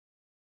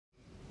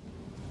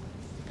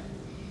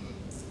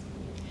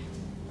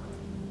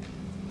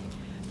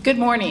Good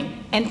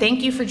morning, and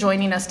thank you for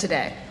joining us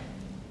today.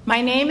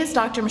 My name is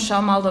Dr.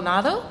 Michelle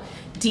Maldonado,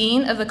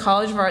 Dean of the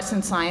College of Arts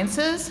and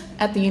Sciences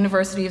at the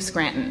University of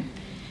Scranton.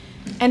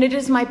 And it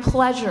is my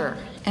pleasure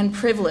and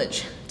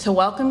privilege to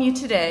welcome you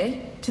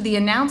today to the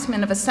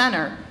announcement of a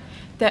center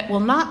that will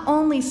not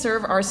only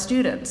serve our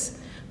students,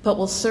 but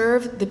will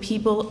serve the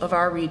people of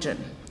our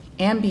region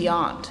and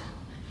beyond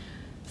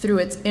through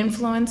its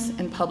influence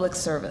in public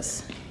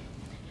service.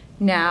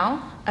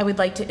 Now, I would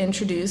like to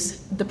introduce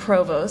the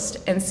Provost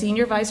and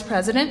Senior Vice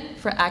President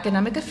for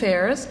Academic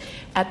Affairs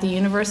at the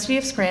University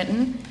of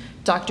Scranton,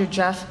 Dr.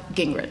 Jeff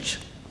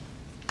Gingrich.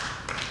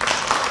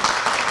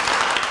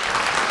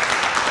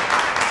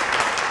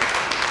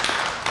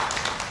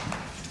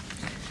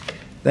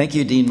 Thank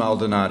you, Dean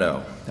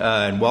Maldonado,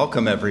 and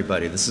welcome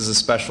everybody. This is a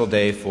special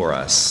day for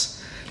us.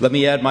 Let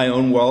me add my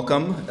own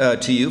welcome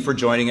to you for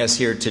joining us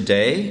here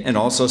today, and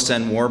also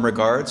send warm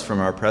regards from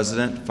our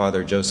president,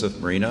 Father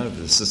Joseph Marino of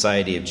the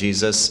Society of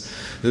Jesus,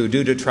 who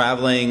due to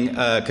traveling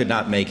could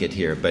not make it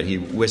here, but he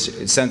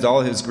sends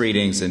all his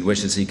greetings and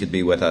wishes he could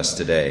be with us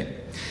today.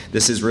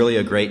 This is really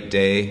a great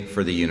day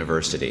for the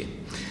university,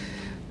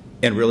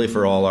 and really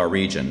for all our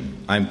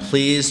region. I'm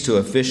pleased to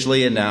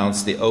officially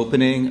announce the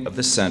opening of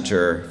the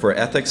Center for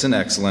Ethics and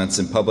Excellence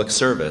in Public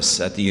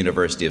Service at the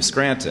University of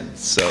Scranton.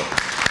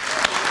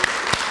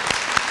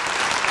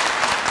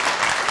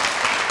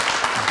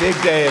 Big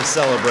day of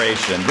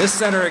celebration. This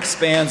center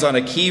expands on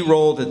a key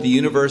role that the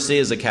university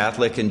as a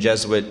Catholic and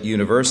Jesuit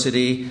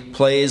university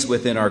plays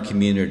within our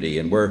community,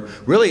 and we're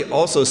really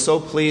also so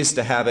pleased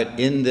to have it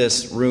in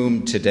this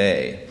room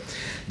today.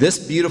 This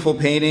beautiful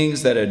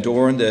paintings that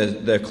adorn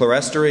the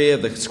clerestory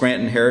of the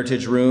Scranton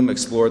Heritage Room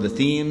explore the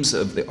themes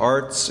of the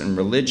arts and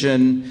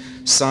religion,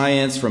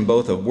 science from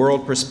both a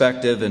world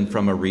perspective and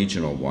from a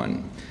regional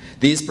one.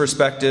 These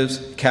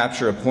perspectives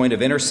capture a point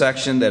of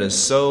intersection that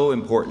is so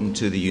important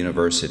to the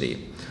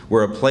university.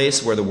 We're a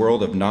place where the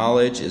world of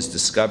knowledge is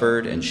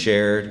discovered and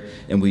shared,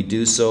 and we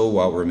do so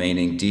while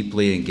remaining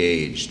deeply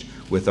engaged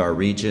with our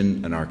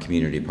region and our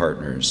community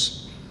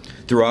partners.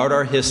 Throughout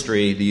our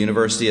history, the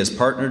university has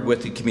partnered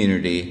with the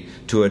community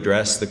to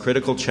address the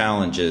critical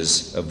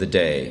challenges of the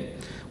day.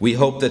 We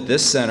hope that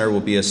this center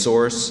will be a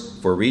source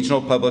for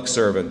regional public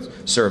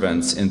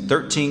servants in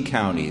 13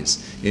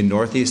 counties in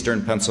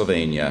northeastern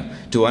Pennsylvania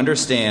to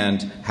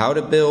understand how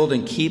to build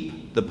and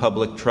keep the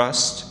public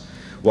trust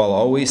while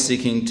always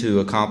seeking to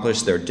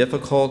accomplish their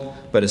difficult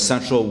but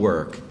essential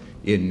work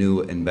in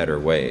new and better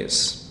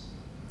ways.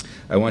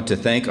 I want to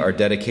thank our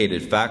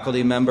dedicated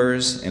faculty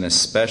members, and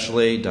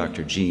especially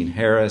Dr. Jean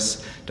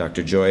Harris,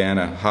 Dr.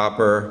 Joanna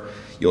Hopper.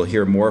 You'll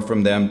hear more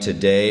from them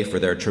today for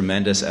their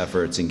tremendous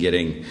efforts in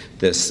getting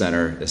this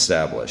center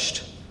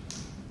established.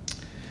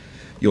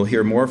 You'll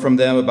hear more from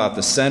them about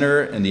the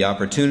center and the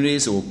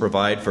opportunities it will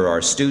provide for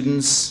our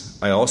students.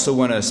 I also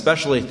want to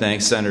especially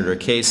thank Senator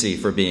Casey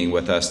for being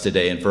with us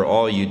today and for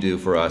all you do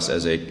for us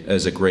as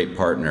a great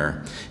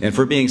partner, and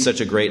for being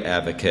such a great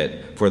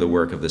advocate for the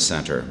work of the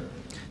center.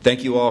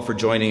 Thank you all for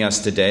joining us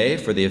today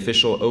for the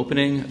official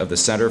opening of the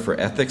Center for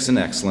Ethics and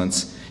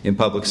Excellence in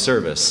Public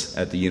Service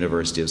at the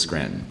University of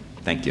Scranton.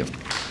 Thank you.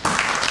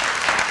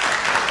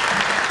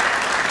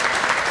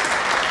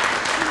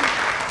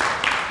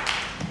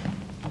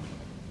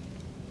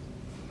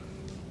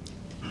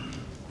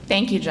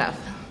 Thank you, Jeff.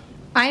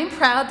 I am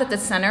proud that the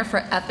Center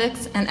for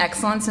Ethics and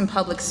Excellence in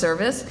Public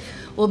Service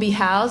will be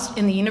housed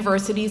in the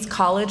university's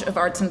College of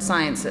Arts and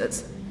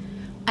Sciences.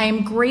 I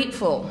am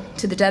grateful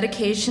to the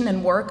dedication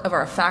and work of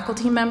our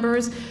faculty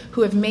members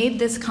who have made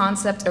this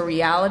concept a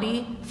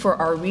reality for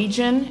our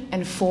region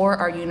and for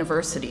our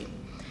university.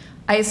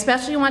 I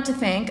especially want to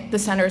thank the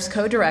center's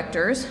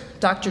co-directors,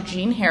 Dr.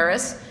 Jean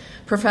Harris,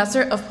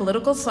 Professor of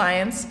Political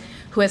Science,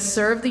 who has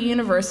served the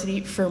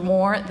university for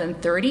more than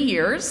 30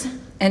 years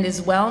and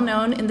is well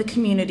known in the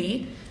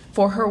community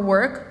for her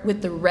work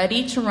with the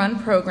Ready to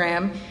Run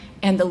program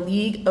and the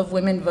League of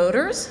Women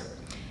Voters,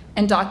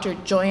 and Dr.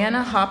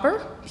 Joanna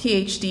Hopper,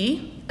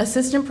 PhD,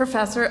 Assistant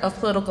Professor of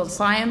Political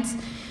Science,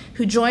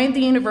 who joined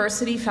the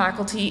university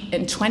faculty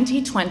in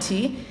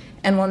 2020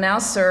 and will now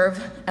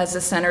serve as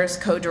the center's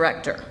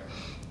co-director.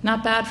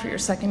 Not bad for your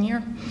second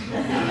year,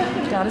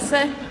 gotta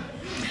say.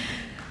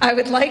 I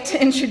would like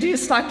to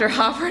introduce Dr.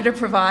 Hopper to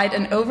provide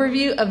an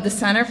overview of the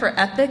Center for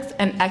Ethics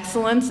and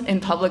Excellence in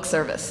Public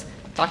Service.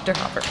 Dr.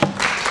 Hopper.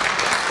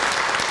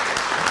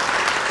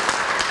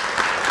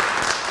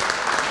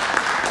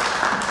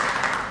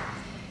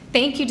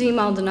 Thank you, Dean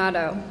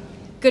Maldonado.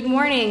 Good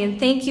morning, and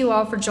thank you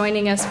all for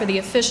joining us for the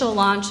official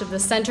launch of the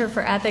Center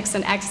for Ethics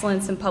and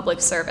Excellence in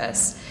Public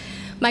Service.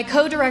 My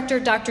co-director,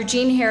 Dr.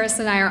 Jean Harris,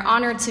 and I are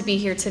honored to be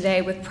here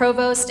today with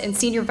Provost and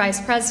Senior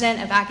Vice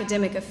President of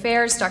Academic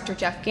Affairs, Dr.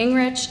 Jeff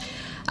Gingrich,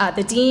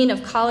 the Dean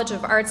of College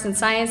of Arts and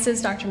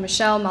Sciences, Dr.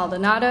 Michelle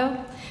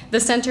Maldonado,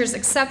 the Center's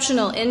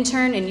exceptional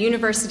intern and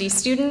university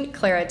student,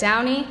 Clara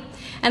Downey,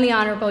 and the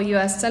Honorable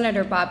U.S.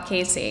 Senator Bob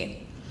Casey.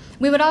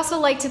 We would also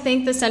like to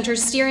thank the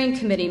Center's steering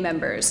committee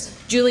members,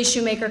 Julie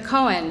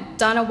Shoemaker-Cohen,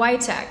 Donna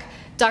Witek,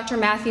 Dr.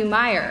 Matthew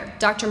Meyer,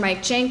 Dr.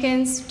 Mike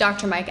Jenkins,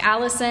 Dr. Mike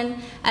Allison,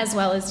 as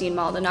well as Dean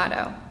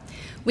Maldonado.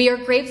 We are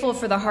grateful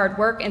for the hard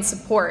work and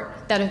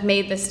support that have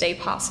made this day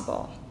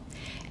possible.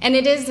 And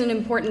it is an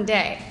important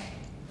day.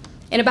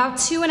 In about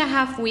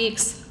 2.5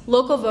 weeks,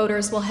 local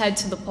voters will head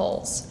to the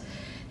polls.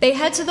 They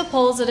head to the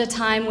polls at a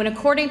time when,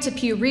 according to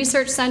Pew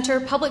Research Center,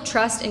 public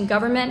trust in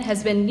government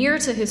has been near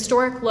to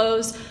historic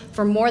lows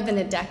for more than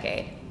a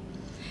decade.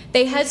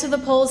 They head to the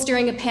polls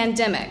during a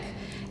pandemic,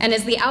 and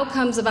as the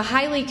outcomes of a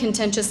highly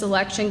contentious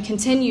election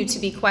continue to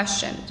be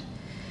questioned.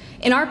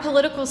 In our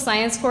political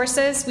science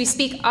courses, we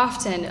speak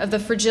often of the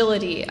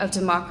fragility of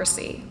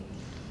democracy.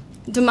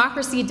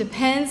 Democracy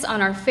depends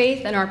on our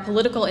faith in our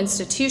political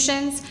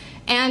institutions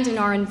and in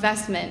our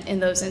investment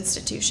in those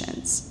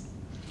institutions.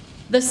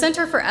 The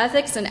Center for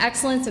Ethics and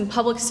Excellence in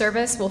Public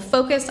Service will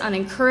focus on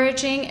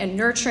encouraging and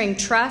nurturing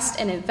trust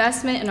and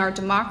investment in our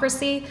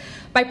democracy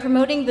by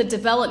promoting the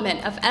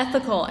development of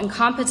ethical and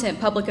competent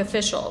public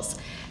officials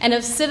and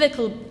of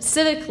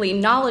civically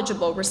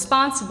knowledgeable,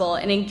 responsible,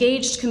 and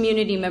engaged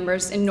community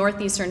members in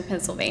northeastern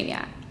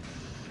Pennsylvania.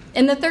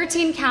 In the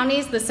 13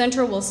 counties the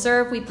center will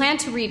serve, we plan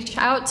to reach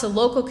out to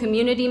local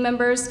community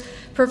members,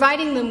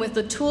 providing them with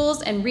the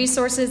tools and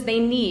resources they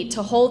need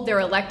to hold their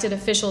elected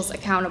officials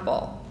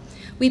accountable.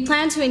 We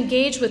plan to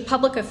engage with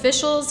public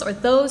officials or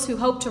those who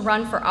hope to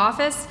run for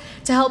office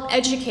to help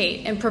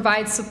educate and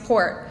provide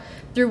support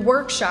through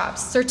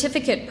workshops,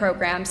 certificate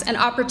programs, and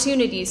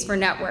opportunities for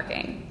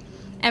networking.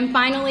 And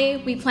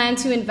finally, we plan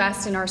to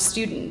invest in our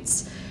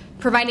students,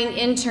 providing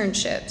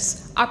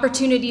internships,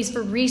 opportunities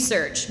for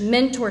research,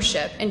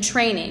 mentorship, and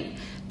training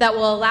that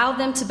will allow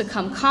them to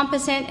become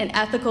competent and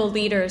ethical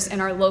leaders in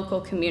our local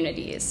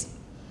communities.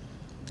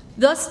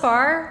 Thus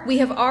far, we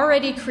have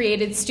already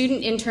created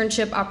student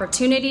internship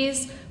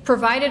opportunities,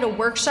 provided a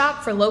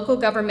workshop for local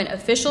government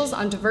officials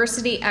on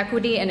diversity,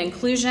 equity, and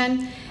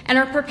inclusion, and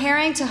are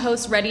preparing to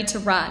host Ready to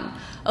Run,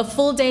 a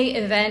full-day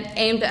event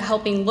aimed at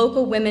helping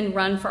local women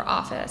run for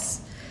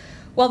office.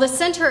 While the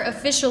center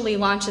officially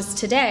launches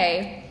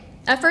today,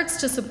 efforts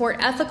to support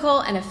ethical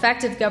and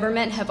effective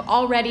government have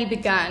already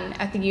begun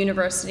at the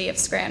University of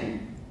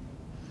Scranton.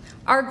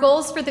 Our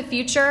goals for the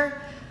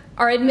future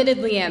are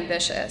admittedly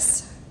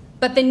ambitious,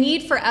 but the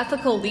need for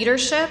ethical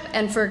leadership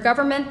and for a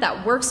government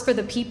that works for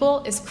the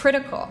people is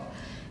critical,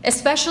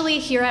 especially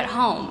here at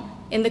home,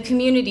 in the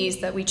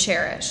communities that we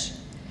cherish.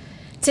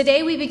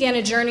 Today, we began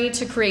a journey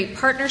to create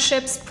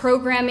partnerships,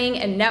 programming,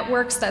 and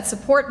networks that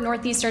support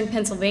northeastern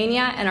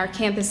Pennsylvania and our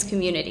campus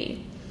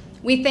community.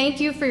 We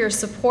thank you for your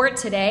support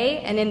today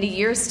and in the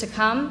years to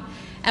come,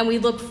 and we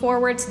look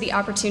forward to the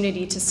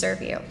opportunity to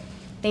serve you.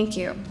 Thank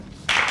you.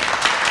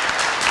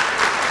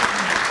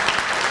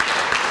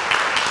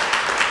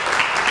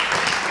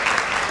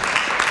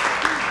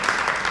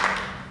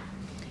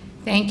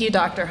 Thank you,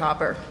 Dr.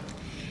 Hopper.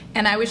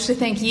 And I wish to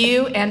thank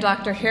you and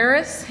Dr.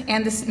 Harris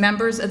and the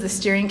members of the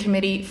steering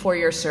committee for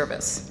your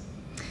service.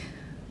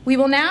 We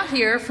will now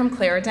hear from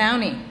Clara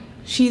Downey.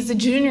 She's a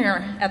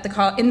junior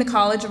in the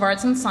College of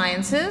Arts and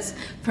Sciences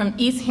from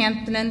East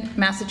Hampton,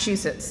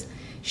 Massachusetts.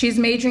 She's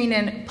majoring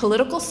in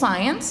political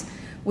science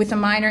with a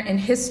minor in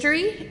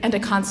history and a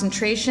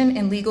concentration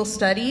in legal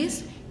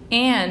studies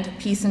and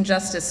peace and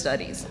justice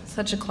studies.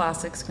 Such a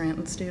classic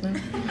Scranton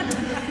student.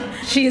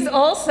 She is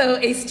also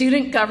a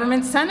student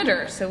government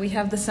senator, so we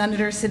have the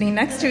senators sitting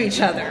next to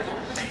each other,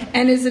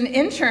 and is an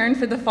intern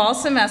for the fall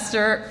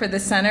semester for the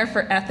Center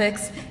for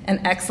Ethics and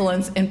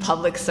Excellence in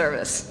Public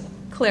Service.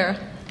 Clara.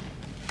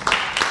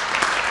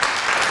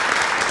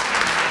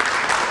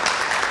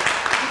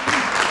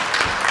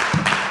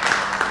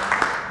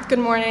 Good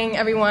morning,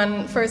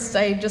 everyone. First,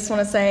 I just want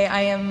to say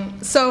I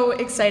am so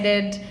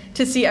excited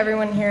to see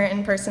everyone here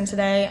in person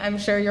today. I'm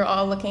sure you're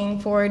all looking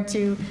forward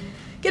to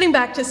getting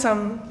back to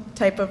some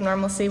type of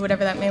normalcy,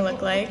 whatever that may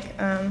look like.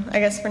 I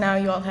guess for now,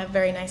 you all have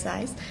very nice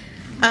eyes.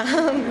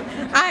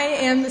 I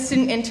am the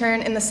student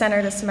intern in the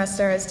center this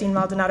semester, as Dean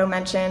Maldonado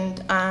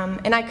mentioned,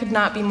 and I could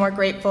not be more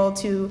grateful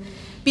to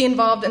be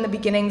involved in the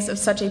beginnings of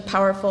such a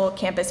powerful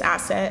campus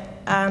asset.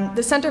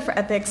 The Center for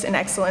Ethics and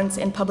Excellence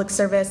in Public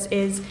Service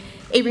is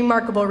a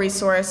remarkable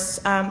resource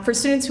for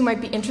students who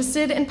might be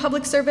interested in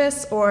public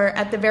service or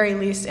at the very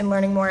least in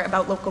learning more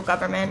about local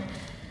government.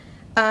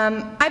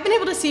 I've been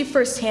able to see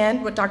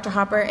firsthand what Dr.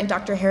 Hopper and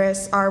Dr.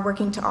 Harris are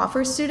working to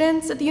offer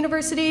students at the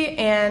university,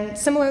 and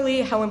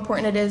similarly how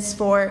important it is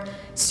for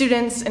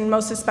students, and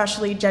most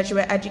especially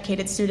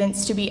Jesuit-educated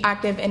students, to be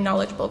active and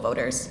knowledgeable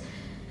voters.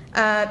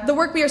 The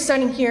work we are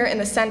starting here in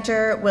the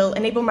center will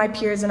enable my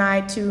peers and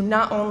I to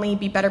not only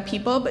be better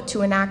people, but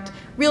to enact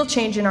real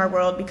change in our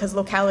world, because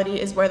locality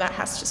is where that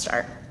has to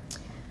start.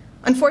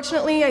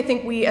 Unfortunately, I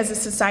think we as a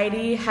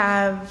society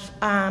have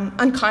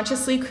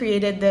unconsciously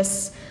created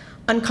this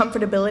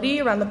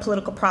uncomfortability around the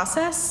political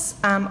process.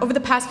 Over the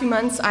past few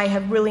months, I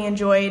have really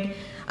enjoyed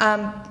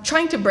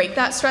trying to break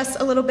that stress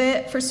a little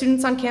bit for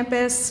students on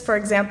campus. For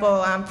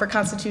example, for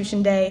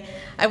Constitution Day,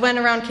 I went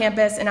around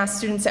campus and asked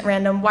students at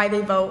random why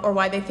they vote or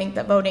why they think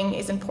that voting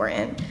is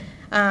important.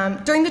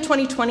 During the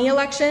 2020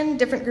 election,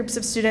 different groups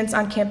of students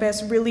on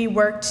campus really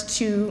worked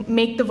to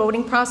make the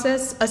voting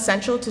process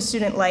essential to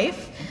student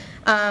life.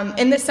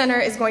 And this center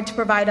is going to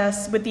provide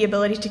us with the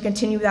ability to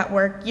continue that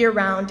work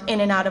year-round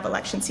in and out of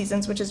election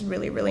seasons, which is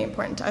really, really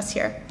important to us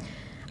here.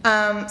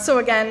 So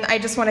again, I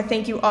just want to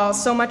thank you all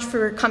so much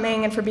for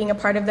coming and for being a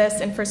part of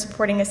this and for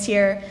supporting us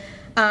here.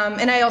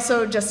 And I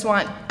also just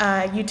want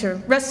you to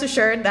rest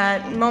assured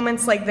that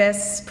moments like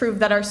this prove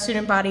that our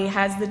student body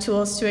has the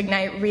tools to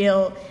ignite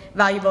real,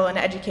 valuable, and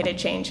educated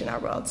change in our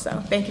world. So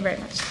thank you very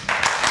much.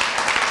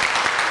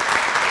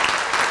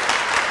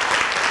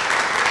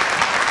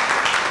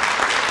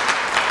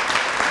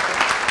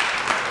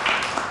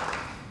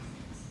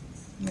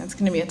 That's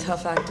going to be a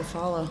tough act to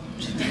follow.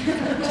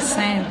 Just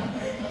saying.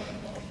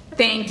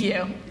 Thank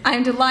you.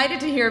 I'm delighted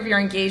to hear of your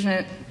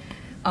engagement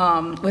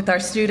with our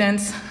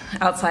students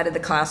outside of the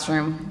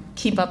classroom.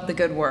 Keep up the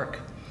good work.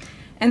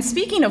 And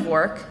speaking of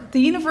work, the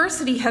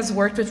university has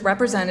worked with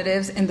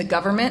representatives in the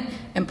government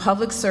and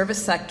public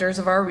service sectors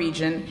of our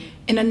region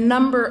in a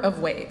number of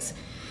ways,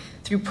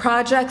 through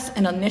projects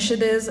and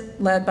initiatives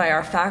led by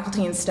our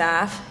faculty and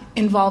staff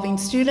involving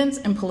students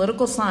in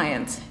political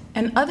science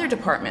and other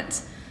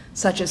departments,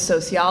 such as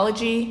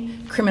sociology,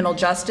 criminal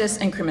justice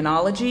and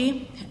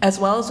criminology, as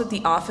well as with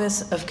the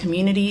Office of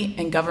Community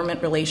and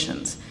Government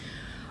Relations.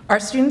 Our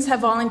students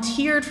have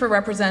volunteered for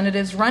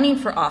representatives running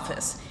for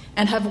office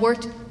and have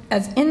worked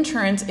as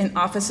interns in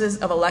offices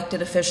of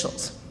elected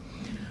officials.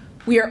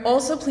 We are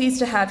also pleased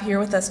to have here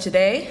with us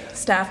today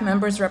staff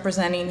members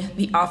representing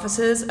the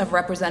offices of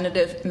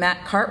Representative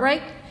Matt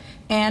Cartwright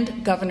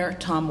and Governor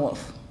Tom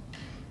Wolf.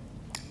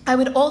 I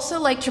would also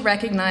like to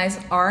recognize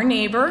our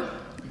neighbor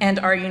and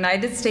our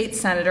United States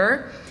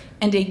Senator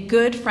and a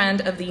good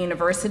friend of the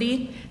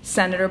university,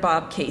 Senator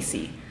Bob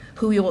Casey,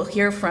 who we will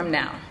hear from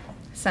now.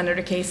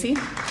 Senator Casey.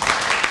 Thank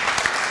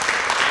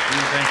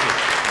you.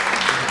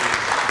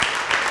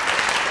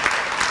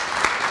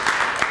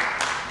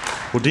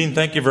 Well, Dean,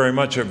 thank you very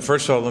much.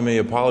 First of all, let me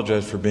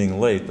apologize for being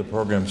late. The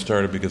program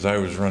started because I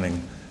was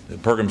running. The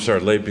program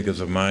started late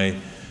because of my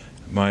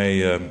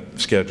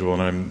schedule,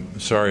 and I'm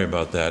sorry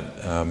about that.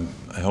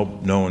 I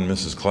hope no one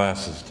misses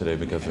classes today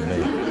because of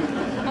me.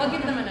 I'll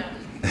give them a note.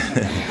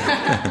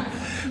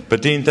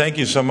 But Dean, thank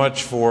you so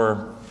much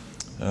for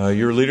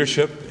your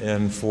leadership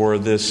and for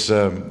this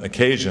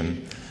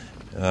occasion.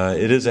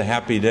 It is a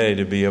happy day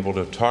to be able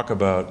to talk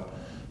about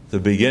the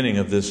beginning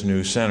of this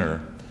new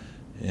center.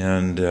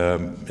 And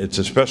it's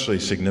especially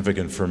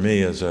significant for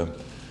me as a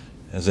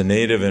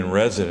native and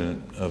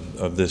resident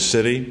of this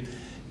city,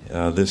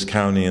 this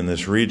county, and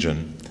this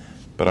region.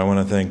 But I want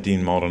to thank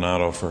Dean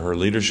Maldonado for her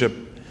leadership.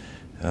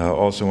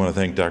 Also want to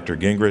thank Dr.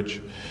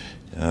 Gingrich,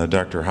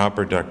 Dr.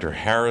 Hopper, Dr.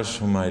 Harris,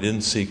 whom I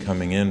didn't see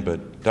coming in.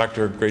 But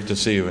Doctor, great to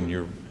see you, and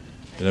you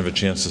didn't have a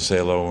chance to say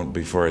hello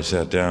before I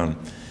sat down.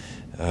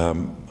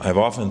 I've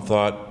often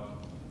thought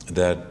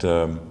that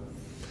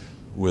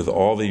with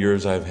all the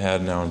years I've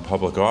had now in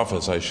public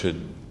office, I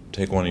should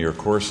take one of your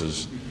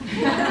courses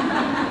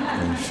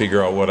and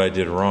figure out what I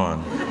did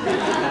wrong.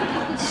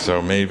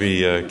 So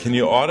maybe, can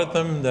you audit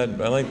them?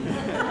 I like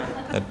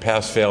that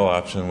pass-fail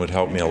option would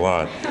help me a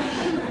lot.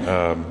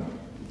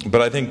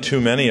 But I think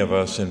too many of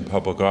us in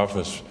public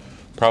office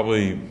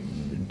probably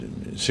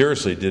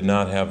seriously did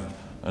not have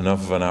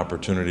enough of an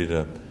opportunity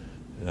to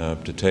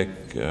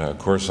take a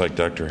course like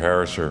Dr.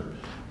 Harris or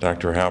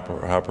Dr.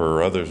 Hopper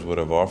or others would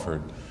have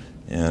offered.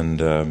 And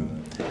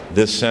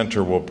this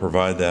center will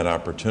provide that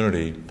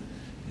opportunity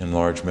in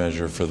large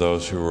measure for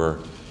those who are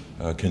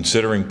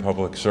considering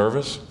public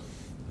service,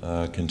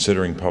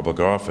 considering public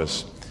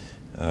office.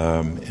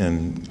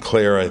 And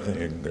Clara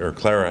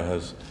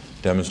has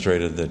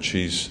demonstrated that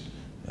she's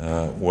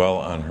well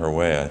on her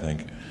way, I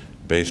think,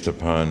 based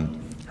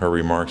upon her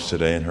remarks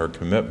today and her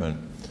commitment.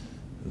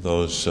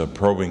 Those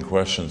probing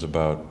questions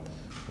about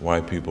why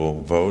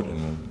people vote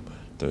and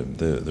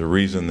the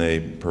reason they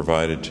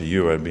provided to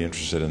you, I'd be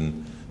interested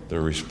in the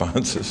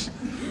responses,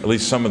 at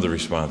least some of the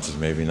responses,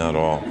 maybe not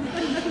all.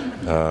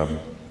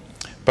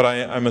 But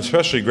I'm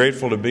especially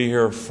grateful to be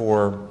here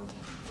for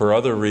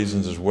other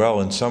reasons as well.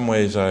 In some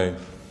ways, I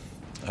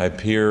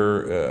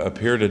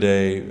appear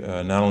today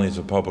not only as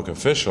a public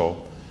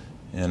official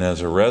and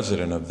as a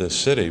resident of this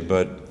city,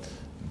 but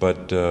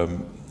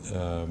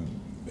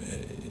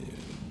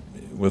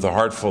with a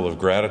heart full of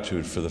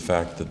gratitude for the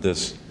fact that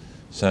this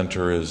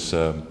center is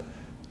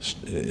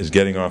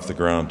getting off the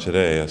ground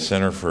today, a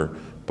center for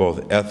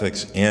both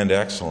ethics and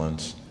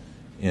excellence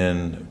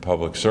in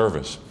public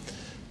service.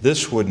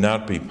 This would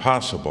not be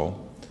possible.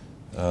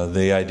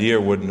 The idea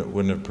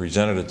wouldn't have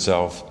presented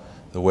itself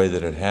the way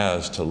that it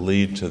has to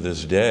lead to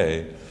this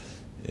day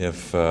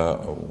if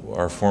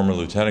our former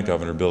Lieutenant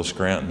Governor, Bill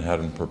Scranton,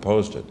 hadn't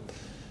proposed it.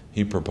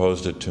 He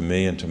proposed it to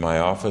me and to my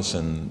office,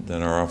 and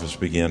then our office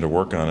began to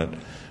work on it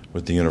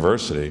with the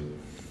university.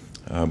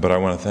 But I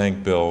want to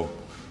thank Bill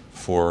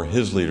for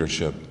his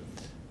leadership.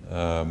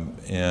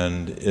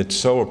 And it's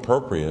so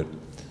appropriate,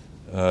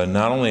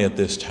 not only at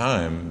this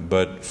time,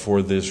 but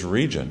for this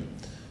region.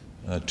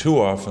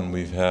 Too often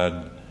we've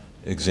had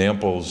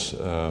examples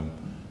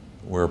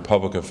where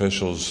public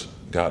officials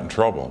got in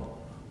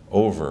trouble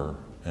over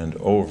and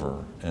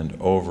over and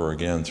over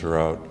again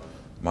throughout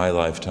my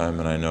lifetime,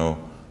 and I know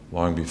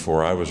long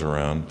before I was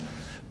around.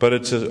 But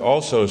it's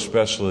also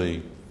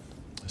especially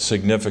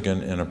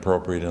significant and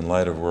appropriate in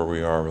light of where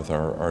we are with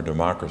our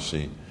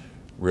democracy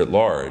writ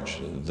large,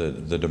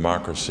 the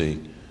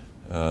democracy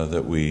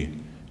that we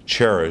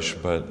cherish,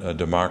 but a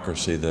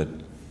democracy that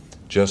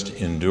just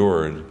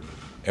endured,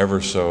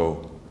 ever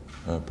so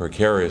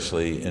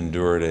precariously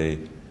endured a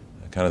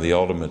kind of the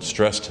ultimate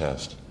stress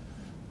test.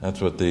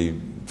 That's what the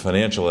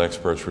financial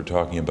experts were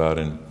talking about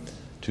in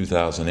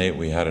 2008.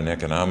 We had an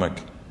economic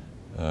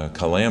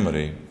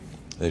calamity.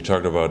 They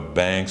talked about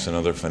banks and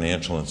other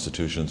financial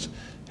institutions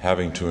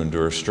having to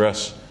endure a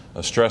stress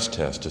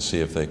test to see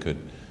if they could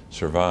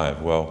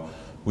survive. Well,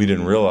 we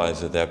didn't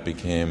realize that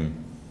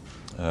became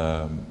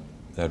a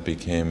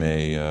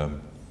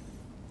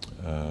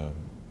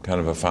kind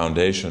of a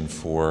foundation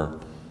for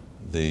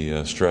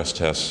the stress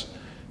tests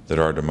that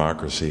our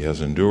democracy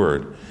has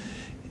endured.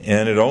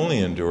 And it only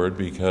endured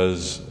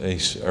because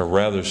a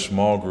rather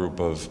small group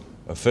of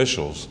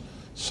officials,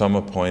 some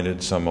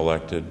appointed, some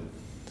elected,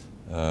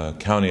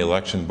 county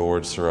election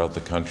boards throughout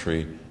the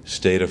country,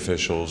 state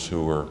officials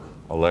who were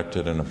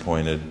elected and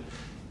appointed,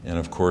 and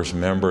of course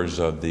members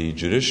of the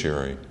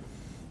judiciary,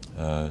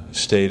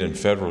 state and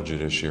federal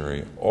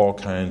judiciary, all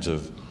kinds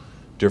of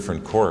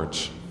different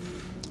courts,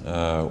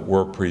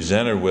 were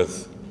presented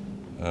with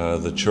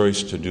the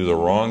choice to do the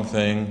wrong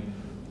thing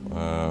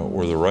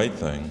or the right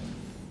thing.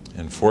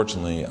 And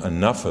fortunately,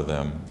 enough of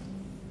them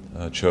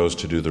chose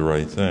to do the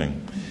right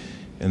thing.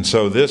 And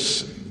so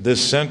this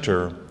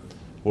center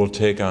will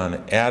take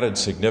on added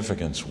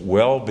significance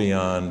well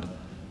beyond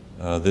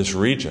this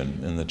region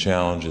and the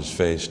challenges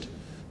faced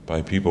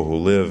by people who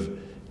live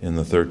in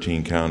the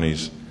 13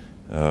 counties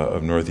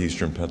of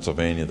northeastern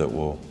Pennsylvania that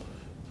will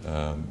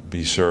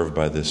be served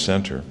by this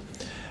center.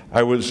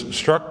 I was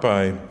struck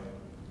by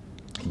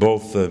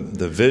both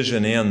the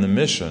vision and the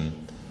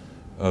mission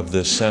of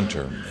this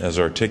center as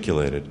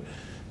articulated,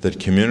 that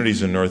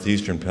communities in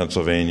northeastern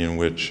Pennsylvania in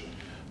which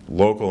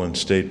local and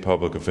state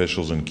public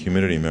officials and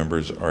community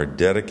members are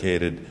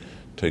dedicated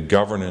to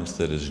governance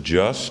that is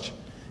just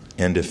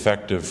and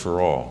effective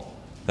for all.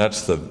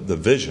 That's the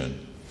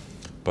vision.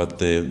 But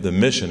the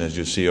mission, as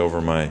you see over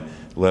my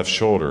left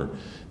shoulder,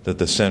 that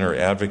the center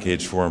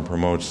advocates for and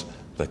promotes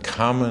the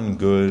common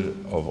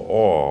good of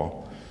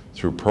all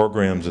through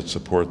programs that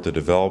support the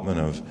development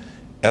of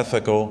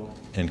ethical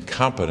and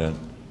competent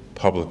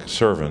public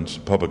servants,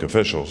 public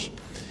officials,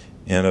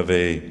 and of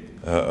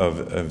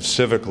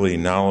civically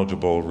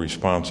knowledgeable,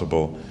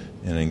 responsible,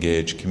 and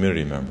engaged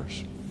community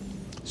members.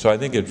 So I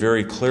think it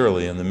very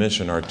clearly in the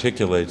mission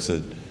articulates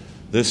that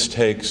this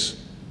takes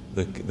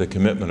the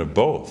commitment of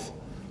both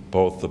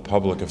the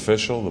public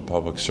official, the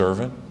public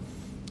servant,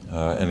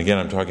 and again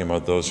I'm talking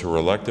about those who are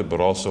elected but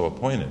also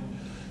appointed,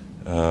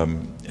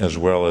 as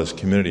well as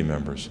community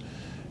members.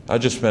 I'll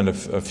just spend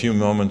a few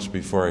moments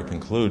before I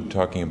conclude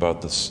talking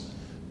about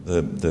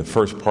the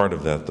first part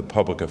of that, the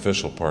public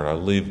official part. I'll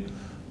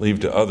leave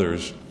to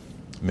others,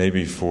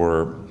 maybe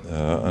for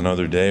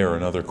another day or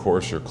another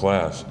course or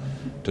class,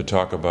 to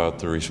talk about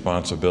the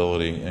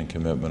responsibility and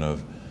commitment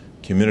of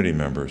community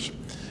members.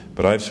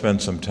 But I've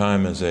spent some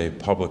time as a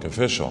public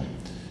official,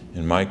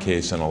 in my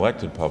case an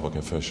elected public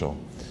official.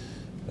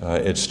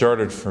 It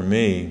started for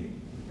me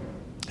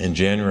in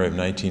January of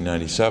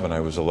 1997. I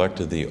was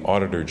elected the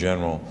Auditor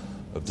General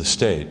of the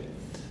state,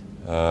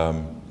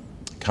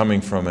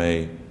 coming from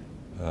a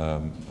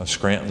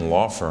Scranton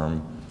law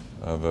firm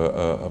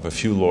of a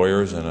few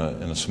lawyers and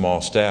a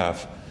small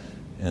staff,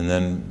 and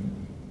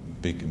then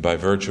by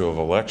virtue of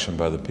election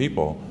by the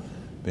people,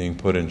 being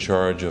put in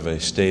charge of a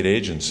state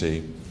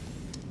agency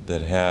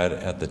that had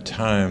at the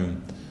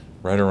time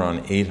right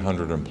around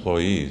 800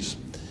 employees.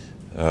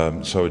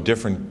 So a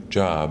different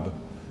job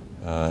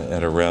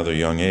at a rather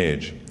young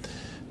age.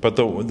 But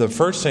the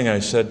first thing I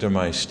said to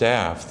my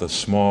staff, the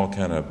small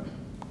kind of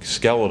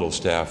skeletal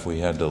staff we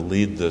had to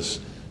lead this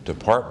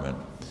department,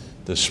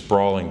 this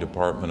sprawling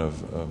department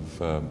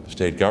of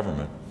state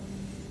government,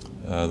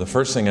 the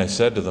first thing I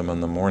said to them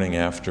on the morning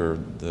after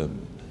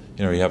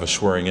you have a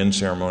swearing-in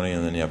ceremony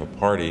and then you have a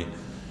party,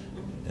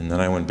 and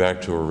then I went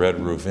back to a Red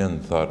Roof Inn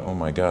and thought, oh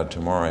my God,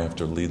 tomorrow I have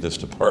to lead this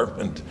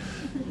department.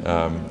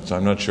 So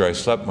I'm not sure I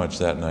slept much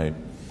that night.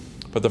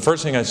 But the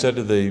first thing I said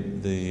to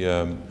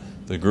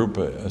the group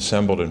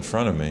assembled in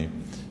front of me,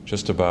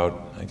 just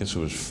about, I guess it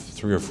was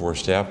 3 or 4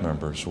 staff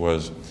members,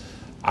 was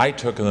I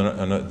took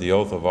the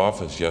oath of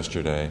office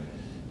yesterday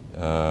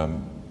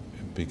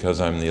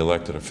because I'm the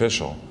elected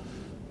official,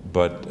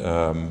 but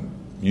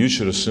you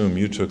should assume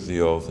you took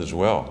the oath as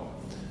well.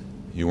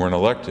 You weren't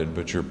elected,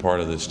 but you're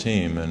part of this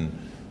team, and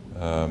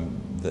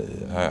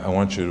I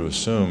want you to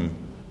assume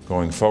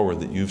going forward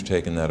that you've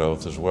taken that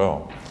oath as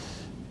well.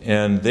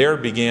 And there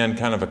began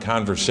kind of a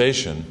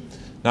conversation,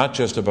 not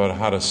just about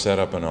how to set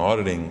up an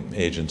auditing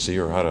agency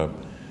or how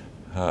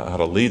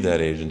to lead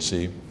that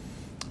agency,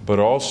 but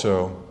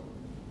also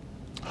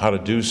how to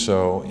do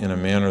so in a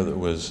manner that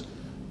was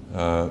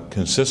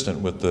consistent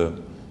with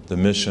the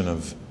mission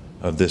of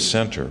this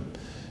center,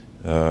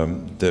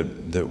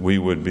 that we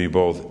would be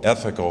both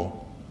ethical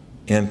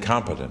and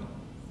competent.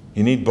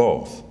 You need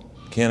both.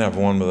 Can't have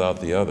one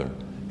without the other.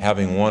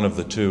 Having one of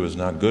the two is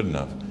not good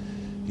enough.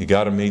 You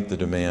got to meet the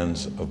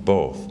demands of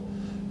both.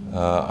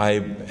 I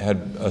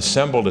had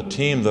assembled a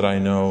team that I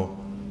know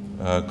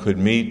could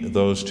meet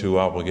those two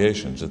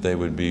obligations, that they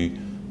would be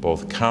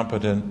both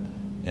competent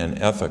and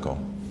ethical.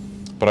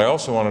 But I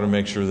also wanted to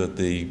make sure that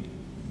the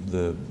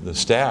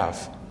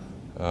staff,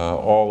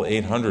 all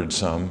 800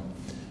 some,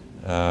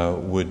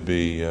 would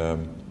be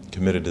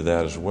committed to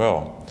that as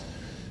well.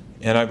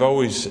 And I've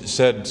always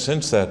said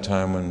since that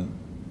time, when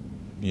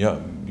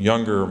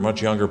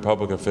much younger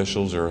public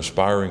officials or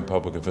aspiring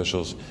public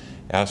officials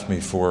asked me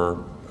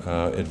for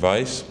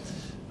advice,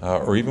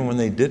 or even when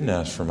they didn't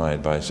ask for my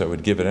advice, I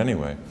would give it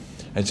anyway.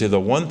 I'd say the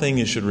one thing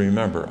you should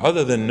remember,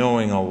 other than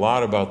knowing a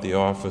lot about the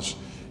office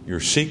you're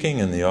seeking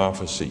and the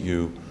office that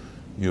you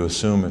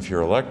assume if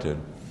you're elected,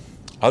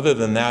 other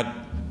than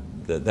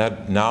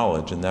that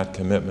knowledge and that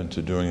commitment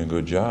to doing a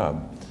good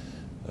job,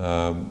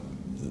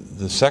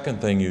 the second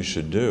thing you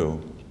should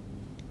do,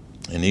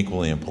 and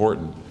equally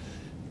important,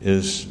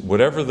 is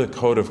whatever the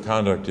code of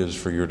conduct is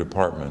for your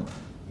department,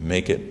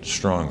 make it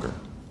stronger,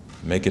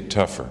 make it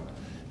tougher,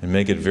 and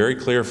make it very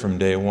clear from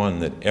day one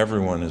that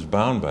everyone is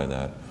bound by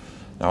that.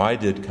 Now, I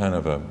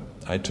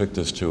took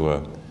this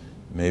to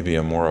maybe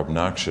a more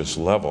obnoxious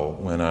level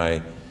when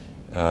I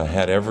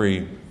had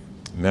every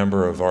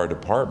member of our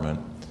department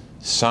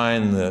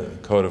sign the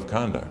code of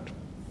conduct,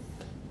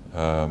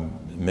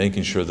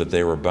 making sure that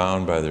they were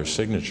bound by their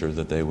signature,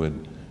 that they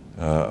would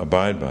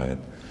abide by it.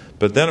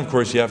 But then, of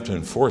course, you have to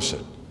enforce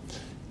it.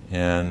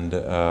 And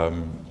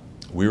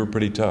we were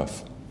pretty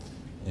tough.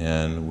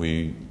 And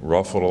we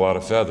ruffled a lot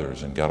of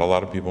feathers and got a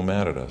lot of people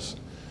mad at us.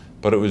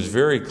 But it was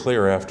very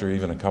clear after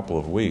even a couple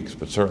of weeks,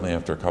 but certainly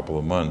after a couple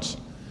of months,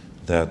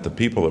 that the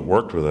people that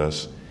worked with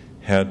us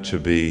had to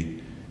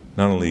be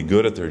not only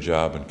good at their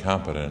job and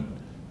competent,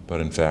 but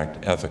in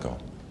fact ethical.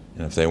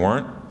 And if they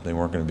weren't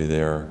going to be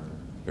there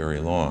very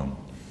long.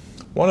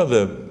 One of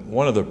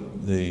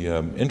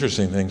the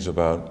interesting things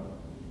about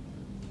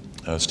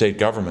state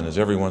government is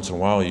every once in a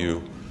while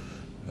you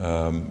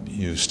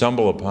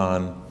stumble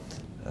upon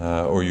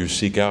or you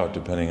seek out,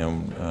 depending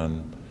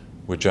on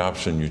which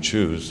option you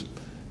choose,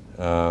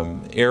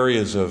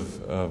 areas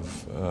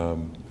of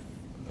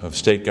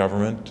state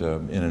government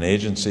in an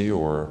agency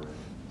or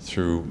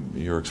through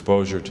your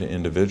exposure to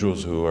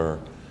individuals who are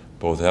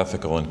both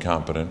ethical and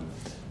competent.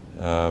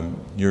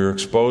 You're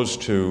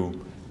exposed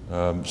to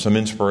some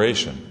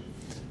inspiration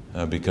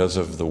because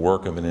of the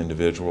work of an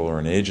individual or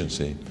an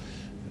agency.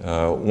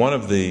 One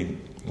of the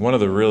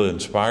really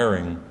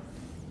inspiring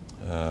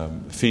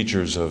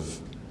features of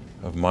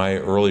my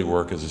early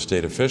work as a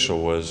state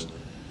official was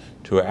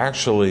to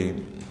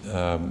actually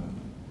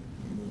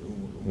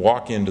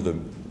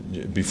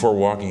before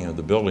walking into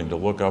the building, to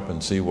look up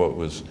and see what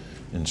was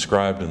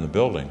inscribed in the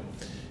building.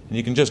 And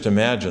you can just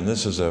imagine,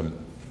 this is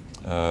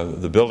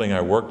the building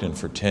I worked in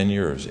for 10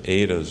 years,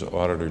 8 as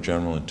Auditor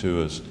General and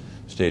 2 as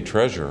State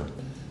Treasurer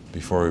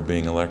before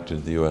being elected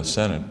to the U.S.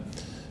 Senate.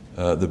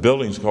 The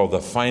building's called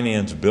the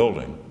Finance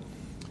Building,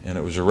 and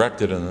it was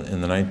erected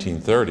in the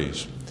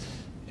 1930s.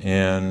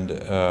 And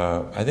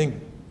I think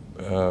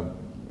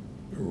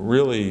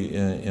really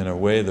in a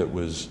way that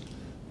was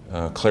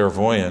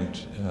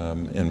clairvoyant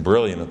and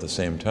brilliant at the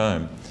same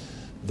time,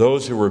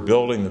 those who were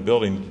building the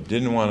building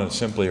didn't want to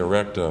simply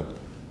erect a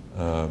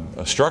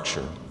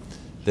structure.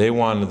 They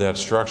wanted that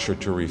structure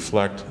to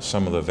reflect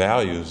some of the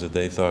values that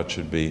they thought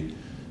should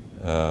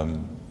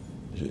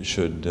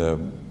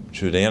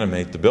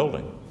animate the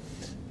building.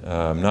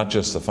 Not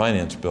just the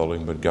finance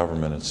building, but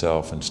government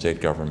itself and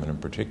state government in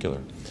particular.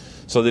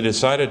 So they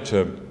decided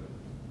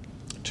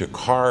to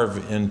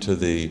carve into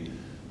the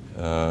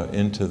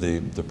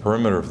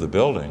perimeter of the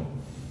building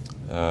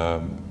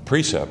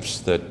precepts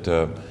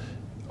that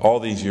all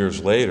these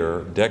years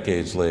later,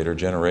 decades later,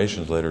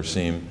 generations later,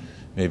 seem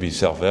maybe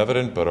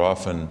self-evident, but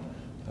often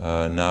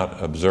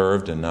not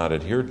observed and not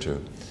adhered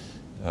to.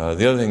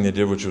 The other thing they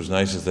did, which was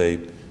nice, is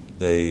they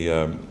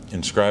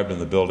inscribed in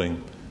the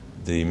building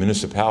the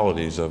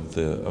municipalities of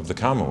the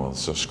Commonwealth.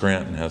 So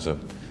Scranton has a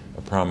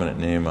prominent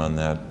name on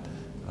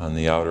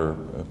the outer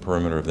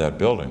perimeter of that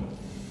building.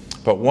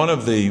 But one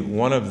of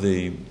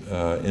the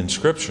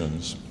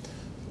inscriptions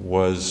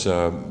was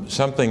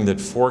something that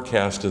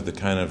forecasted the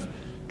kind of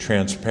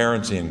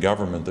transparency in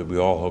government that we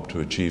all hope to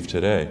achieve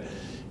today.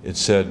 It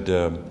said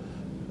it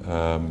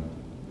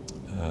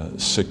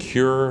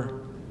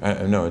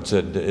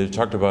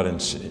talked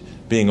about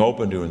being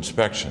open to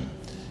inspection.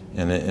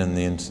 And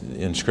the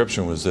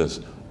inscription was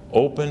this: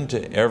 open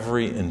to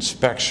every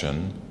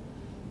inspection,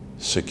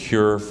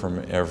 secure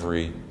from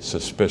every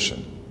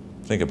suspicion.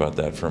 Think about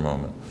that for a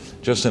moment.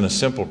 Just in a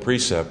simple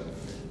precept,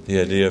 the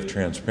idea of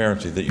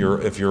transparency, that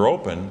if you're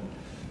open,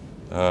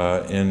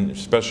 and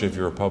especially if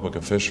you're a public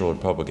official or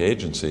public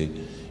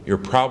agency, you're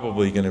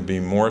probably going to be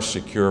more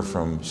secure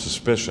from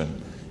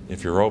suspicion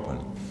if you're open.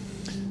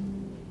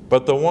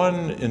 But the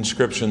one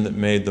inscription that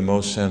made the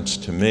most sense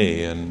to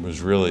me, and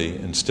was really,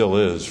 and still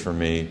is for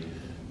me,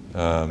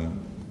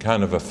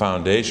 kind of a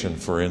foundation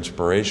for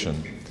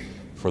inspiration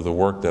for the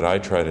work that I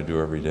try to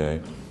do every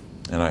day,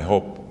 and I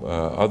hope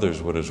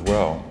others would as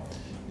well,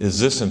 is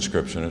this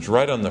inscription. It's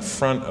right on the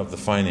front of the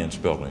finance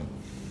building.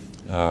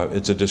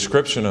 It's a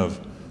description of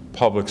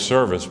public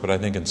service, but I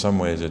think in some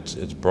ways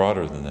it's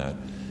broader than that.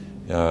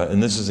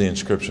 And this is the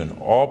inscription: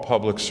 all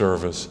public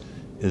service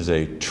is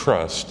a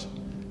trust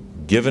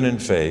given in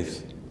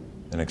faith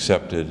and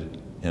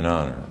accepted in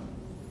honor.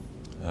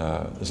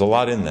 There's a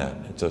lot in that.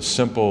 It's a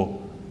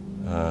simple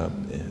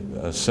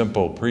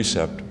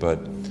precept, but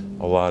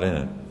a lot in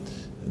it.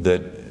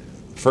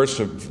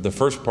 The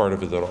first part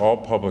of it, that all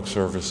public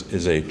service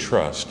is a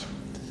trust.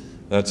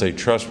 That's a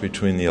trust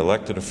between the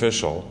elected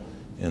official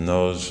and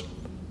those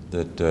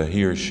that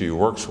he or she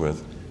works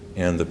with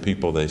and the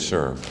people they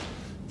serve.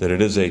 That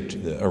it is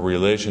a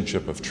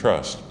relationship of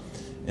trust.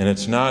 And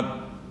it's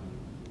not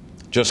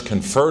just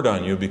conferred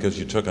on you because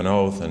you took an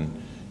oath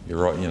and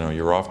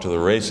you're off to the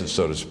races,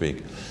 so to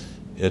speak.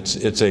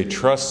 It's a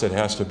trust that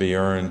has to be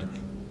earned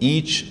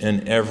each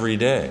and every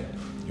day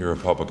you're a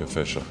public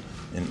official,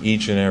 and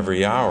each and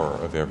every hour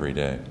of every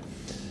day.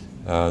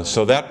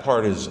 So that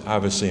part is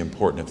obviously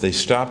important. If they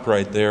stopped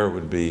right there, it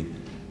would be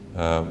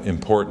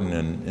important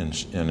and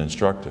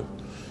instructive.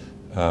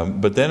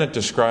 But then it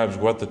describes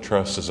what the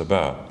trust is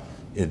about.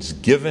 It's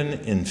given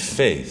in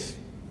faith,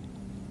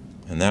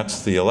 and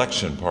that's the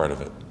election part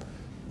of it,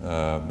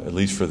 at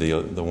least for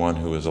the one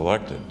who is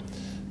elected.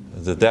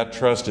 That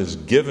trust is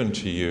given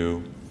to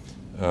you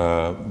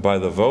by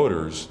the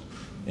voters,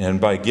 and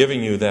by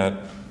giving you that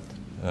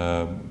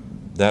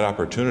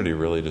opportunity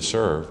really to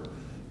serve,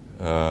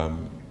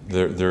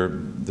 they're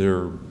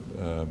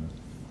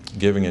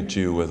giving it to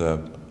you with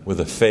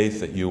a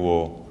faith that you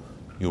will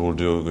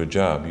do a good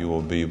job. You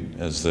will be,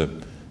 as the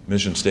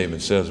mission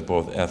statement says,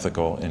 both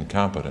ethical and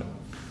competent.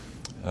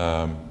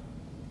 The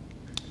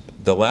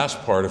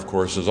last part, of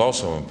course, is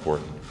also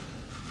important.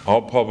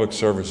 All public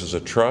service is a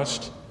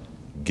trust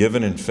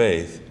given in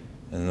faith,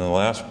 and the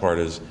last part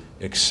is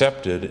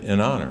accepted in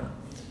honor.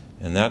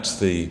 And that's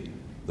the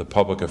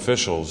public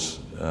official's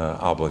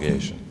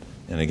obligation,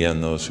 and again,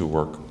 those who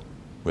work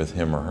with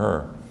him or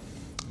her.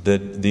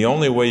 That the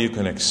only way you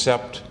can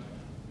accept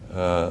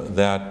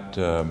that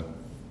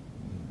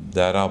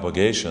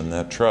obligation,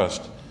 that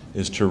trust,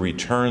 is to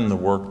return the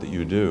work that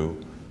you do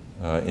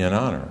in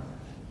honor.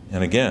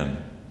 And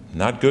again,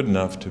 not good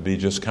enough to be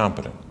just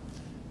competent.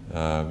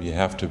 You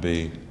have to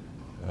be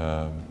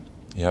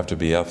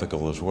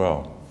ethical as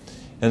well.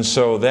 And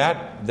so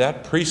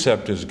that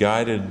precept has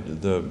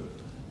guided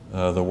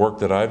the work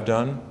that I've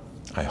done.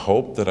 I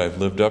hope that I've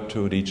lived up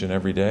to it each and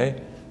every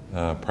day.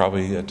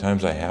 Probably at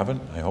times I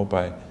haven't. I hope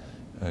I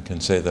can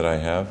say that I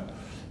have.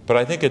 But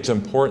I think it's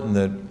important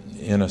that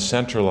in a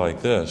center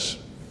like this,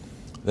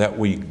 that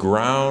we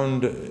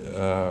ground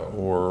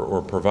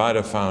or provide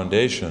a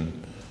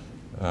foundation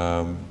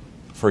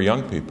for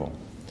young people,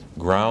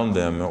 ground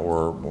them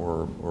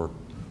or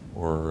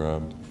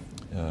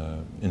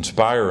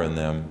inspire in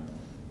them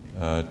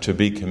to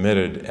be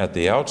committed at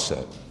the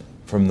outset,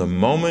 from the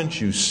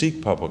moment you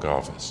seek public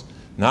office,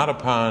 not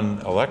upon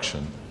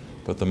election,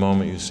 but the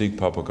moment you seek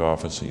public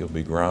office, that you'll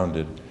be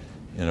grounded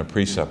in a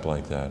precept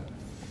like that.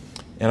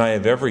 And I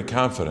have every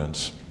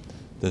confidence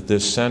that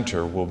this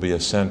center will be a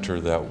center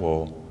that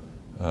will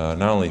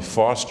not only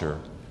foster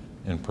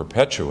and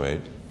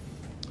perpetuate,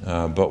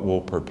 but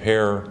will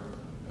prepare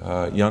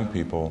young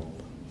people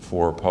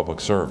for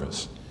public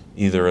service,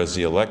 either as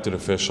the elected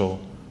official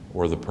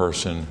or the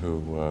person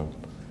who,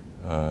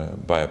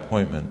 by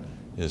appointment,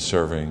 is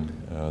serving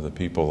the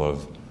people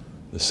of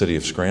the city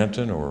of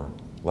Scranton or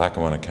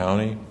Lackawanna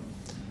County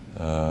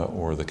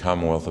or the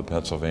Commonwealth of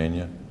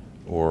Pennsylvania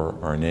or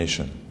our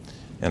nation.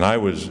 And I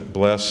was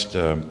blessed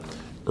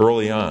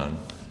early on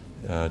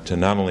to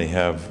not only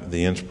have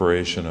the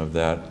inspiration of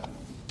that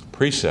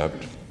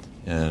precept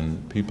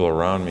and people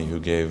around me who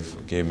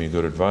gave me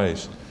good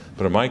advice,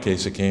 but in my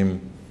case it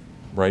came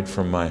right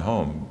from my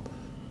home.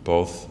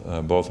 Both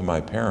of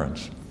my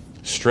parents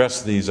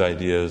stressed these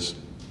ideas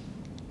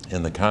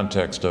in the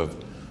context of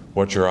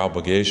what your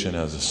obligation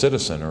as a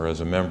citizen or as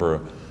a member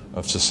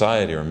of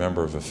society or a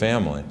member of a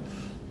family.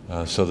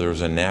 So there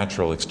was a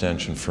natural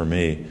extension for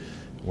me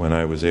when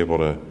I was able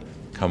to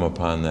come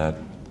upon that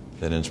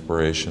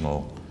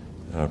inspirational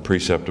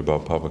precept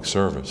about public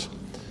service.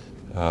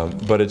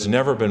 But it's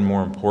never been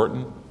more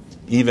important,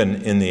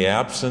 even in the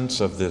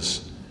absence of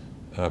this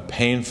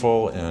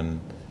painful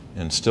and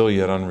still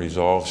yet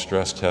unresolved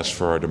stress test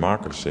for our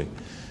democracy.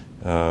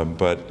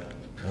 But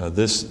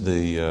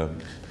the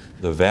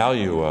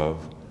value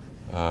of,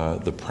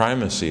 the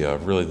primacy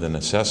of, really the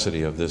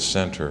necessity of this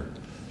center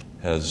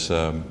has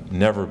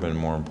never been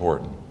more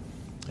important.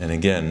 And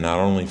again, not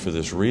only for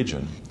this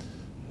region,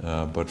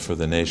 but for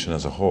the nation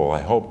as a whole.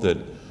 I hope that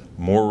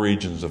more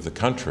regions of the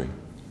country,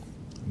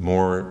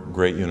 more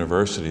great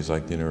universities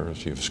like the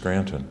University of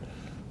Scranton,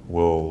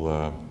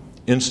 will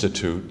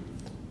institute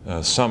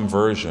some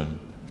version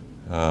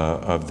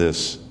of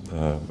this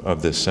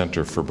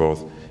center for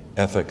both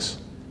ethics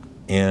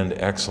and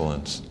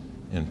excellence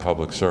in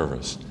public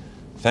service.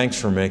 Thanks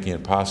for making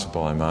it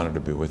possible. I'm honored to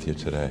be with you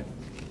today.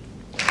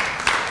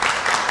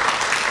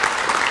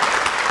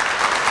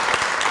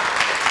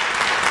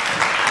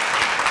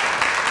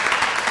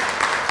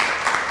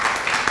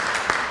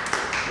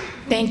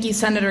 Thank you,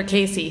 Senator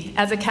Casey.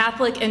 As a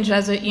Catholic and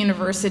Jesuit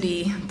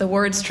university, the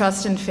words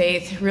trust and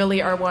faith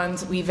really are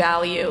ones we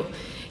value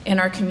in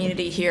our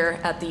community here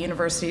at the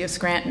University of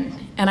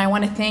Scranton. And I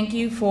want to thank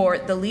you for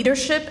the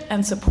leadership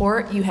and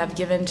support you have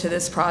given to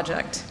this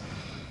project.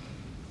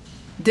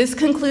 This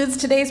concludes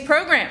today's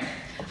program.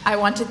 I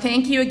want to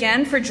thank you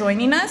again for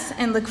joining us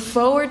and look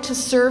forward to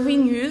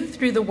serving you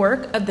through the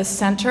work of the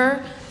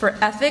Center for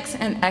Ethics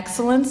and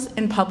Excellence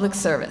in Public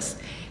Service.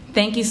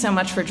 Thank you so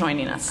much for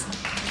joining us.